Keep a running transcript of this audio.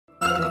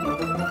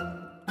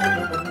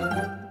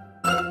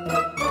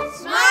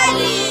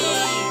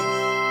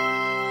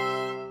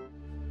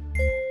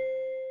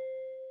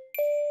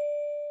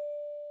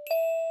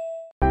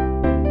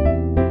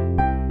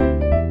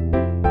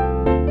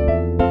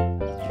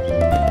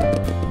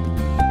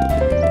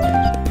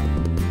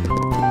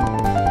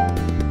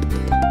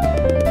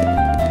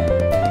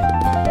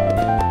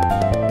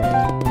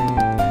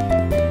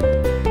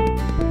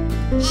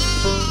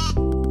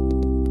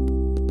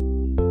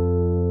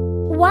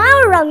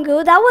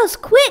Angu, that was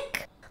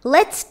quick.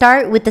 Let's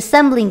start with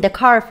assembling the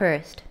car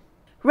first.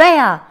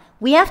 Reya,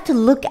 we have to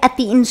look at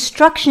the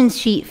instruction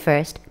sheet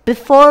first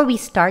before we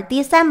start the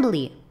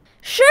assembly.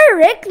 Sure,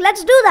 Rick,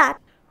 let's do that.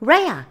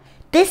 Reya,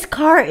 this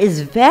car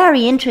is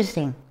very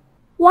interesting.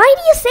 Why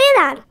do you say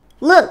that?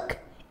 Look,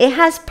 it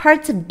has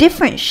parts of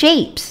different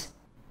shapes.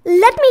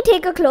 Let me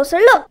take a closer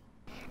look.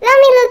 Let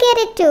me look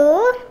at it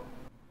too.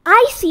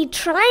 I see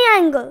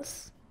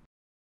triangles.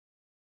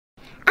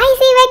 I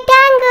see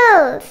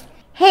rectangles.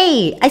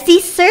 Hey, I see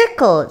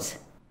circles.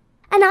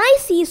 And I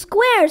see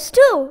squares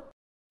too.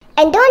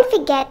 And don't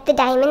forget the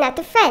diamond at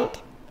the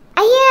front.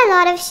 I hear a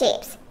lot of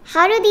shapes.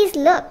 How do these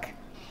look?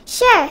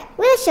 Sure,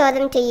 we'll show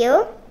them to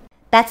you.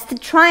 That's the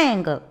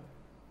triangle.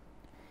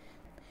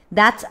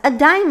 That's a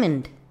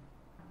diamond.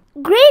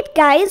 Great,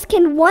 guys.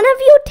 Can one of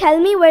you tell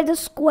me where the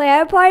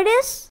square part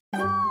is?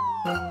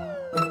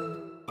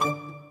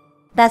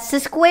 That's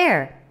the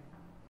square.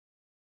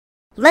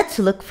 Let's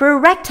look for a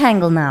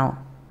rectangle now.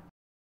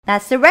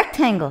 That's the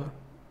rectangle.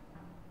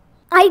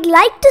 I'd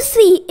like to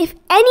see if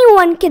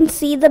anyone can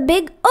see the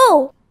big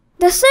O,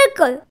 the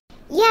circle.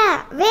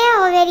 Yeah, Reya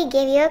already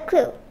gave you a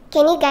clue.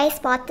 Can you guys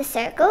spot the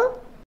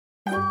circle?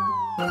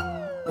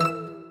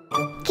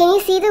 Can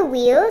you see the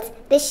wheels?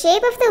 The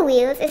shape of the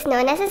wheels is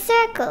known as a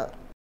circle.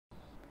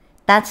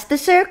 That's the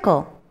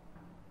circle.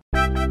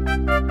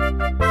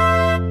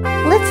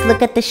 Let's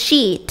look at the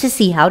sheet to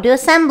see how to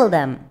assemble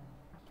them.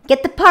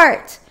 Get the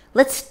parts.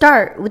 Let's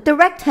start with the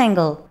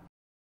rectangle.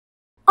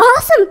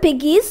 Awesome,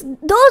 piggies.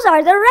 Those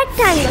are the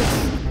rectangles.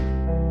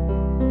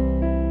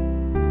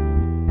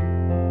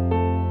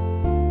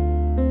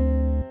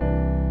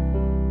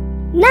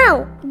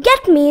 Now,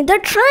 get me the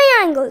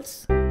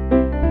triangles.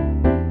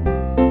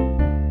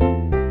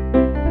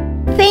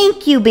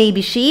 Thank you,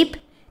 baby sheep.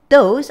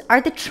 Those are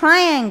the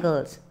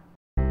triangles.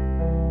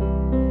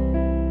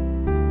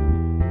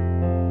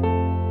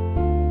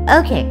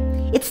 Okay,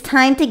 it's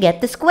time to get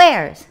the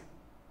squares.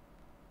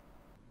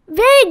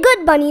 Very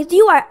good, bunnies.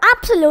 You are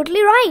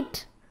absolutely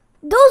right.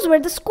 Those were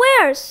the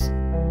squares.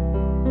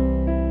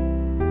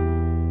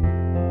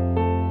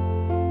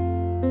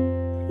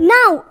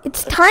 Now,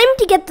 it's time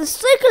to get the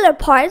circular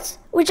parts,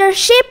 which are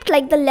shaped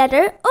like the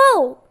letter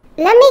O.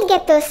 Let me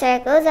get those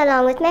circles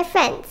along with my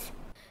friends.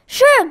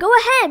 Sure, go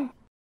ahead.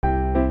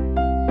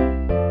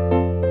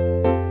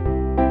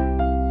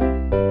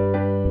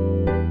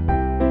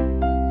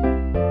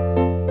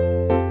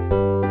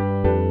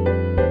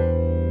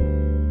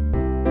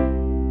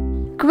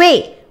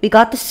 Great, we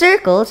got the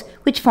circles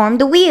which form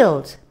the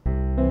wheels.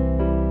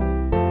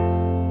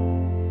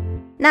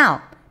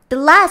 Now, the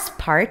last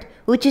part,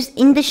 which is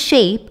in the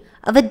shape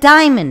of a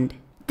diamond.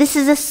 This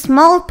is a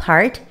small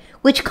part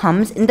which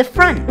comes in the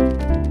front.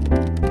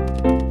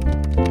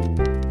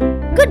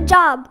 Good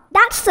job.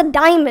 That's the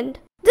diamond.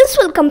 This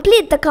will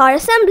complete the car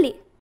assembly.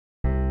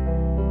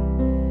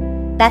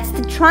 That's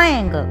the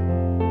triangle.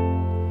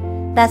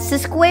 That's the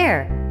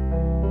square.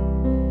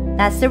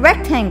 That's the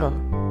rectangle.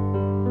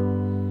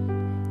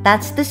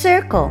 That's the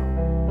circle.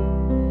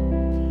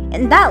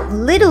 And that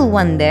little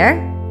one there,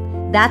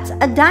 that's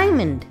a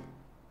diamond.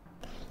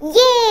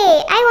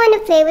 Yay! I want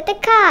to play with the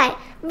car.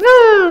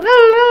 Vroom,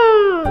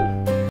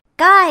 vroom, vroom.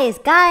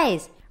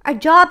 Guys, our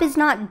job is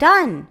not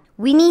done.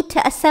 We need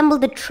to assemble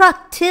the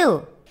truck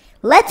too.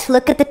 Let's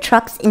look at the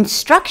truck's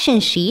instruction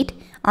sheet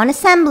on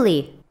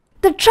assembly.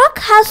 The truck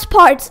has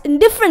parts in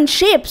different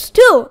shapes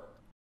too.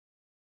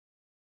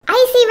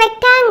 I see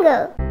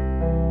rectangle.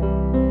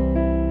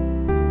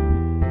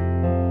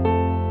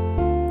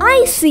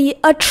 I see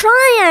a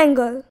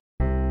triangle.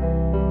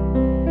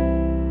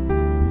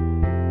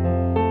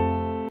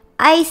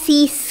 I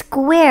see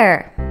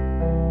square.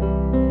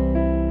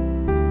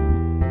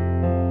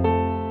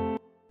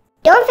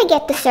 Don't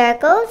forget the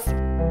circles.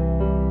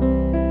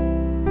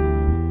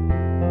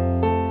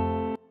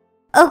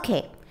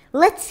 Okay,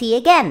 let's see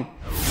again.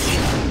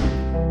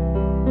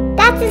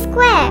 That's a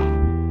square.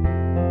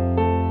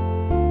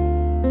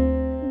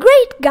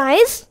 Great,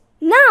 guys.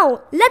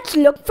 Now, let's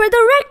look for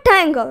the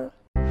rectangle.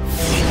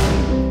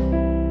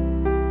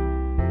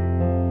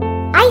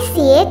 I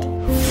see it.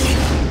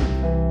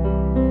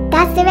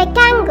 That's the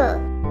rectangle.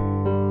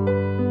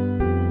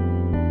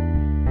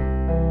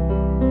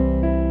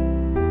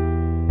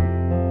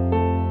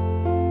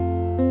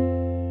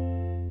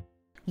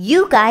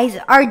 You guys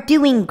are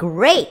doing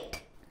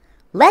great.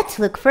 Let's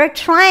look for a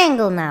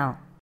triangle now.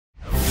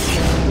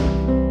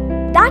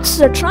 That's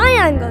the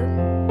triangle.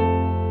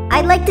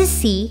 I'd like to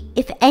see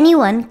if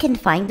anyone can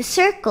find the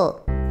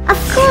circle. Of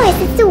course,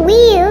 it's the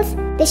wheels.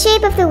 The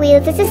shape of the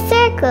wheels is a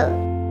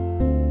circle.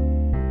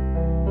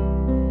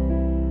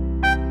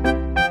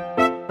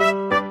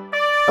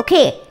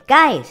 Okay,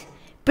 guys,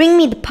 bring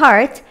me the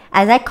parts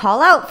as I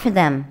call out for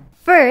them.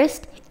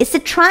 First is the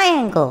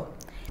triangle.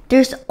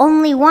 There's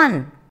only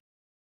one.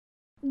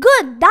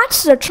 Good,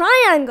 that's the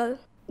triangle.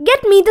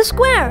 Get me the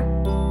square.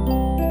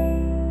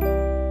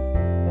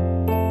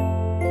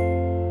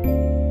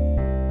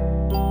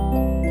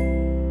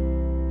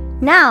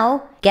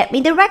 Now, get me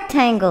the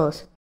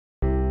rectangles.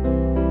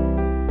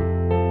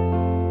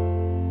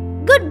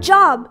 Good Good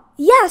job.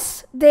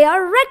 Yes, they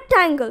are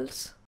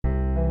rectangles.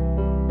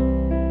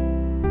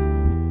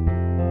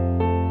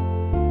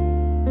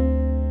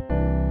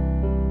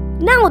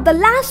 Now the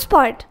last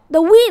part,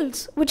 the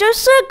wheels, which are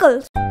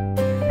circles.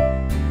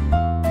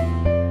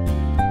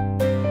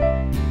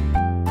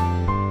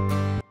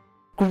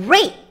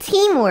 Great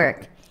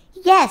teamwork!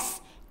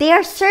 Yes, they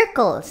are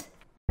circles.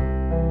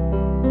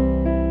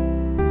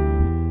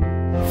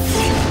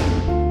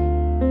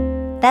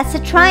 That's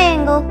a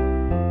triangle.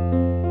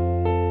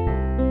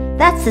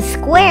 That's a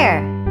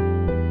square.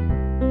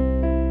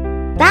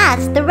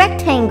 That's the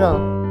rectangle.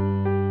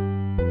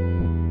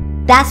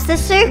 That's the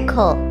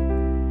circle.